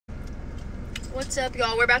What's up,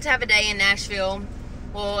 y'all? We're about to have a day in Nashville.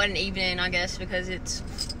 Well, an evening, I guess, because it's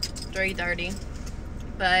 3:30.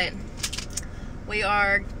 But we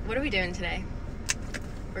are, what are we doing today?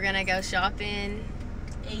 We're gonna go shopping.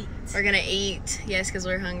 Eat. We're gonna eat, yes, because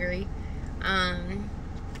we're hungry. And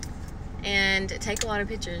take a lot of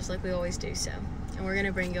pictures like we always do, so. And we're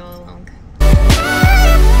gonna bring y'all along.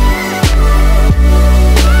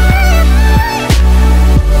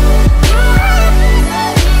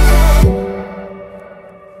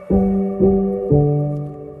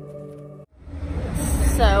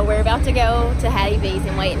 So we're about to go to Hattie B's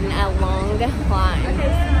and wait in a long line.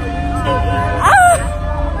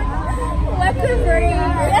 What the freak?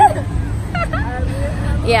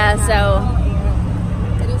 Yeah, so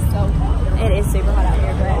It is so hot. it is super hot out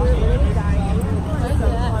here,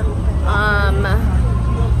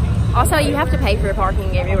 but also you have to pay for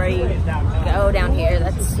parking everywhere you go down here.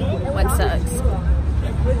 That's what sucks.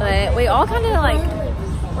 But we all kind of like,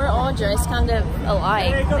 we're all dressed kind of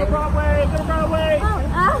alike.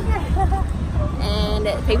 And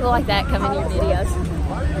people like that come in your videos.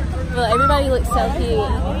 Well, everybody looks so cute.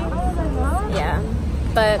 Yeah.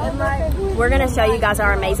 But we're going to show you guys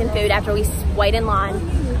our amazing food after we wait in line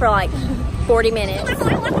for like 40 minutes.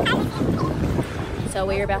 So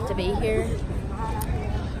we're about to be here.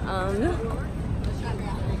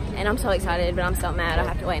 And I'm so excited, but I'm so mad I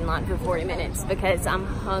have to wait in line for 40 minutes because I'm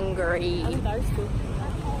hungry. I'm thirsty.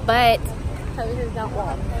 But Don't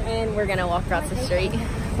walk. and we're gonna walk across the street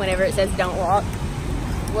whenever it says don't walk.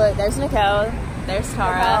 Look, there's Nicole, there's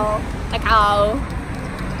Tara, Nicole,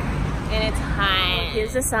 and it's high.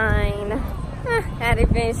 Here's a sign. Hattie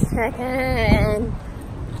B's chicken.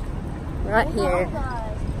 Right here.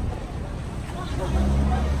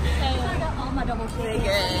 All my double Pretty good.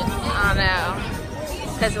 I know.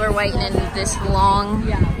 Because we're waiting in this long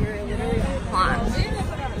line.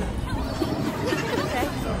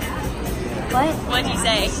 What? What'd you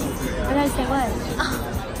say? What did I say? What?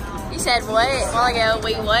 You said what? A while ago,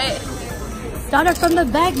 we what? Started from the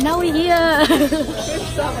back, now we here.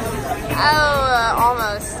 Oh,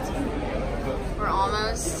 almost. We're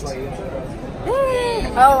almost.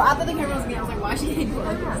 Oh, I thought the camera was me. I was like, why is she getting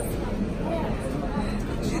close?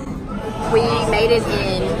 We made it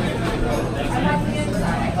in.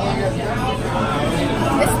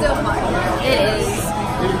 It's still hot. It is.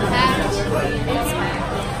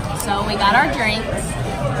 So we got our drinks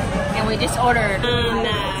and we just ordered.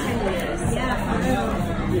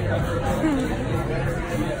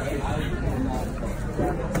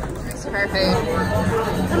 It's perfect.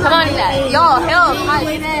 Come on, y'all, help!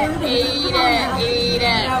 Eat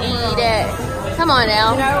it. Come on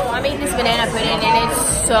now. I'm eating this banana pudding and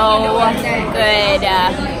it's so good.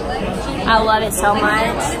 I love it so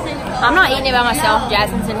much. I'm not eating it by myself.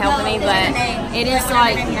 Jasmine's been helping me, but it is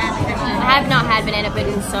like, I have not had banana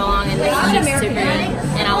pudding in so long, and this is just super good,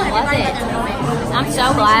 and I love it. I'm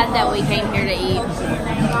so glad that we came here to eat.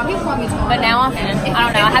 But now I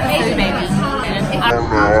don't know, I have a food baby.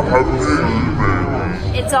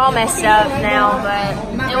 It's all messed up now, but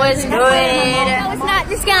it was good. No, it's not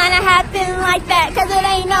just gonna happen like that, cause it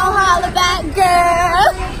ain't no holla back,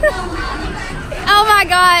 girl. Oh my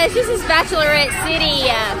gosh, this is Bachelorette City.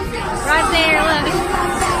 Right there, look.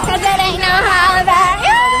 Cause it ain't no holla back.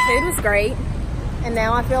 Oh, the food was great. And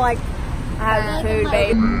now I feel like I have a food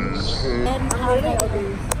baby.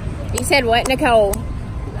 You said what, Nicole?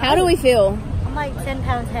 How do we feel? I'm like 10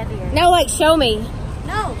 pounds heavier. No, like, show me.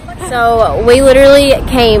 No. So we literally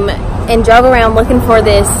came and drove around looking for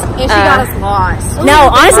this. And she got us lost. No,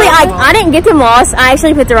 honestly, I didn't get them lost. I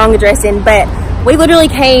actually put the wrong address in, but we literally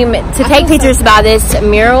came to take pictures by this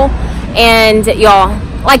mural. And y'all,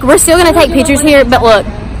 like, we're still gonna take pictures here, but look,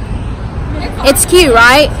 it's cute,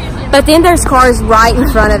 right? But then there's cars right in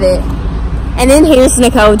front of it. And then here's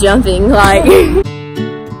Nicole jumping, like.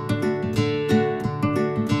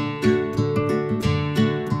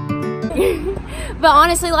 But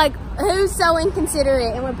honestly, like, who's so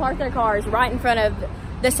inconsiderate and would park their cars right in front of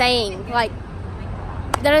the saying? Like,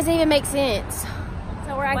 that doesn't even make sense.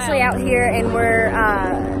 So we're actually out here and we're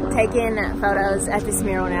taking photos at this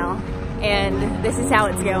mural now. And this is how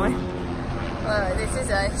it's going. This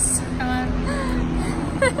is us.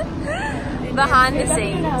 Behind the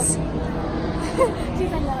scenes.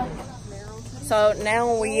 So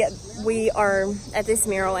now we are at this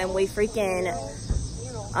mural and we freaking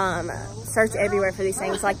search everywhere for these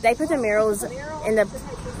things. Like, they put the murals in the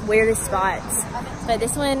weirdest spots, but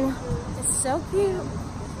this one is so cute.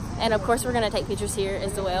 And of course we're gonna take pictures here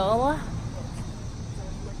as well.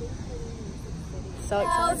 So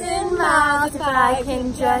excited. 1,000 miles if I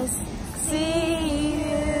can just see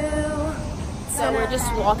you. So we're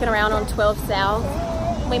just walking around on 12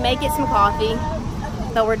 South. We may get some coffee,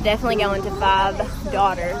 but we're definitely going to Five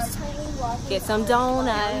Daughters. Get some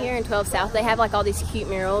donuts. Here in 12 South, they have like all these cute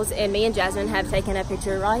murals, and me and Jasmine have taken a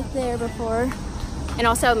picture right there before. And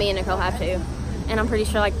also me and Nicole have too. And I'm pretty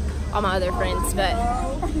sure like all my other friends, but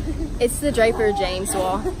it's the Draper James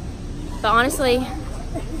wall. But honestly,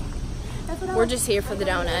 we're just here for the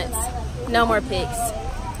donuts. No more pics,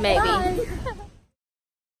 maybe.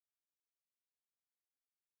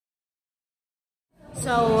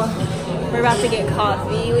 So we're about to get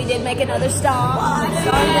coffee. We did make another stop.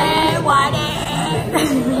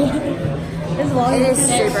 It is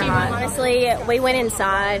super hot. Honestly, we went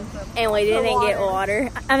inside and we didn't get water.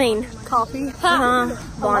 I mean, coffee. Blonde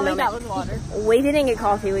moment. That was water. We didn't get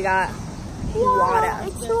coffee. We got water.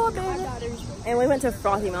 And we went to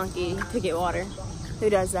Frothy Monkey to get water. Who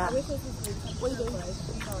does that? We do.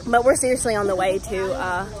 But we're seriously on the way to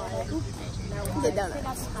the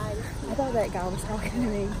donuts. I thought that guy was talking to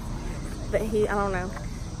me, but I don't know.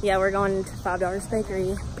 Yeah, we're going to Five Daughters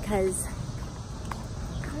Bakery because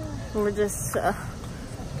we're just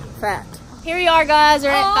fat. Here we are, guys. We're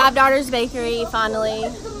at Five Daughters Bakery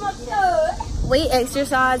finally. We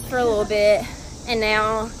exercised for a little bit, and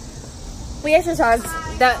now we exercised.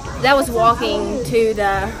 That was walking to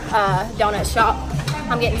the donut shop.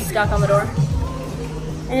 I'm getting stuck on the door,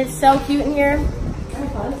 and it's so cute in here.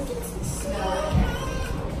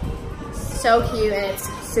 So cute, and it's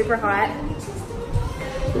super hot.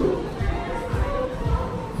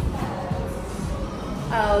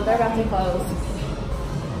 Oh, they're about to close.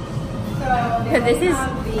 So this is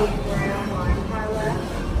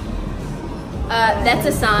that's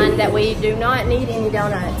a sign that we do not need any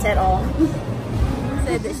donuts at all.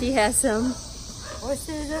 Said that she has some.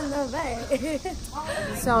 Horses in the bay.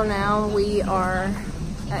 So now we are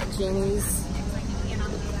at Jenny's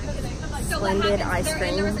Splendid ice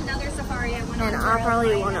cream, and I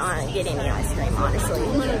probably will not get any ice cream, honestly.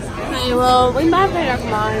 Okay, well, we might make up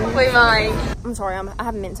mine. We might. I'm sorry, I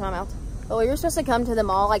have mint in my mouth. But we were supposed to come to the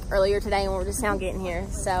mall like earlier today, and we're just now getting here.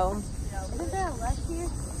 So, Isn't there a left here?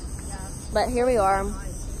 but here we are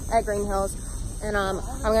at Green Hills, and I'm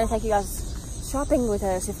gonna take you guys shopping with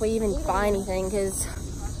us if we even buy anything, because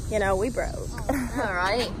you know we broke. All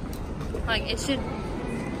right, like it should.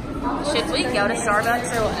 Should we go to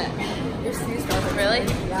Starbucks or what? There's two Starbucks. Really?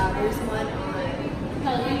 Yeah, there's one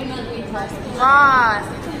on.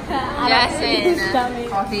 Jackson,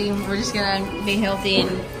 coffee. We're just gonna be healthy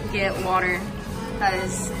and get water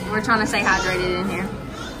because we're trying to stay hydrated in here.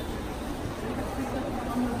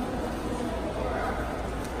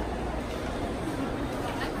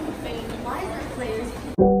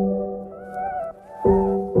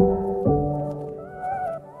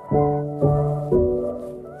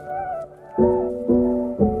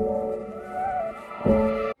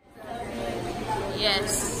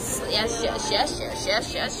 Yes.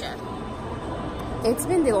 It's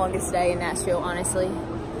been the longest day in Nashville, honestly.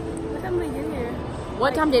 What time did we get here?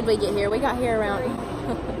 What time did we get here? We got here around.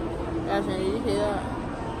 Jasmine, did you see that?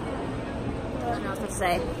 I was supposed to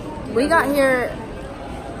say. We got here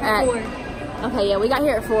at 4. Okay, yeah, we got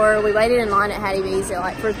here at 4. We waited in line at Hattie B's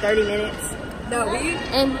for 30 minutes. No, we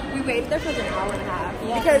waited there for an hour and a half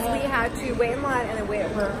because we had to wait in line and then wait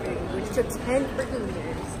for our food, which took 10 freaking minutes.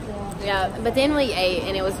 Yeah, but then we ate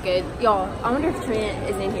and it was good. Y'all, I wonder if Trent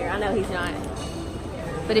is in here. I know he's not.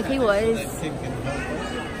 But if he was, no,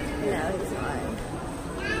 he's not.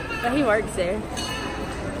 But he works there.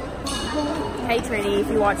 Hey Trini, if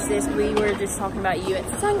you watch this, we were just talking about you at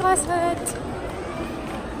the Sunglass Hut.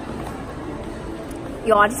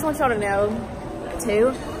 Y'all, I just want y'all to know,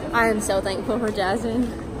 too, I am so thankful for Jasmine.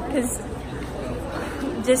 Because,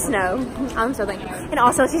 just know, I'm so thankful. And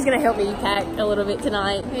also, she's going to help me pack a little bit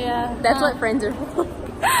tonight. Yeah. That's what friends are for.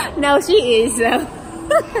 No, she is, though.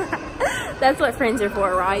 That's what friends are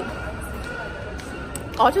for, right?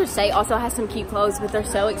 Alter State also has some cute clothes, but they're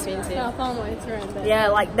so expensive. Yeah,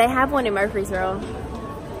 like they have one in Murfreesboro,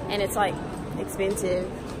 and it's like expensive.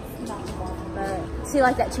 But see,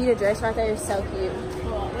 like that cheetah dress right there is so cute.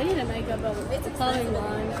 Well, we need to make up a clothing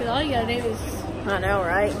line because all you gotta do is. I know,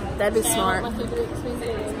 right? That'd be smart. Like they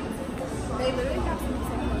literally have some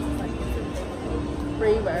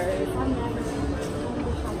Freebird.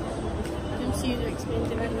 Them shoes are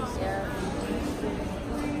expensive. Yeah.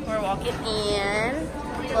 We're walking in.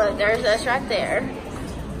 Look, there's us right there.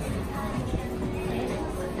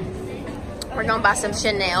 We're gonna buy some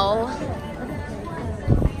Chanel.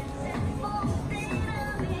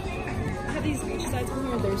 I have these beach sides from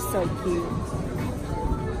here. They're so cute.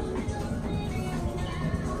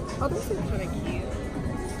 Oh, those are kind of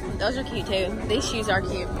cute. Those are cute too. These shoes are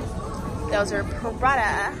cute. Those are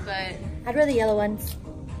Prada, but I'd wear the yellow ones.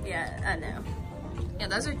 yeah, I know. Yeah,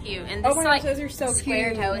 those are cute. And Oh this my like gosh, those are so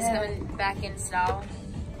square cute. toe is coming back in style.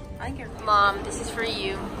 I think you're Mom, this is for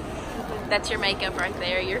you. That's your makeup right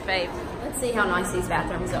there, your fave. Let's see how nice these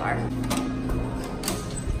bathrooms are.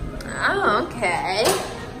 Oh, okay.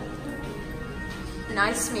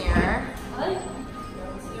 Nice mirror.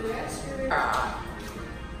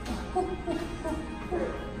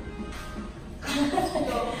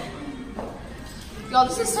 Y'all,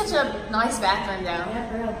 this is such a nice bathroom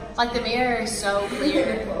though. Like the mirror is so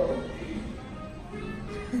clear.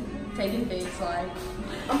 Taking things like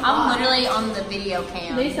I'm literally on the video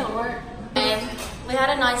cam. These don't work. And we had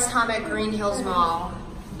a nice time at Green Hills Mall,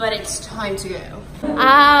 but it's time to go.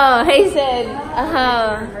 Oh, he said,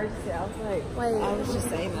 I was like, wait. I was just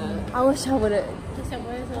saying that. I wish I would have.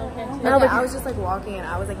 No, but I was just like walking and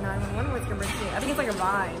I was like, 911, what's your emergency? I think it's like a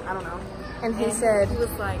vine. I don't know. And he said, he was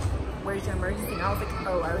like, where's your emergency? And I was like,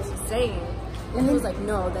 oh, I was just saying. And he was like,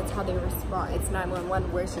 no, that's how they respond. It's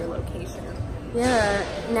 911. Where's your location? yeah,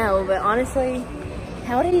 no, but honestly,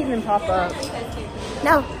 how did he even pop up?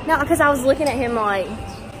 No, because I was looking at him like,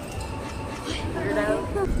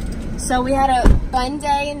 Weirdo. So we had a fun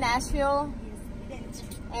day in Nashville,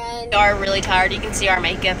 and we are really tired. You can see our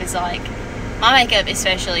makeup is like, my makeup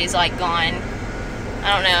especially is like gone.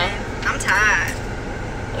 I don't know. I'm tired.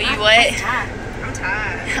 Well, you what? I'm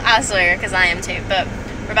tired. I swear, because I am too. But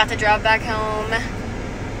we're about to drive back home,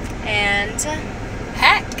 and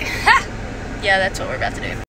heck, yeah, that's what we're about to do.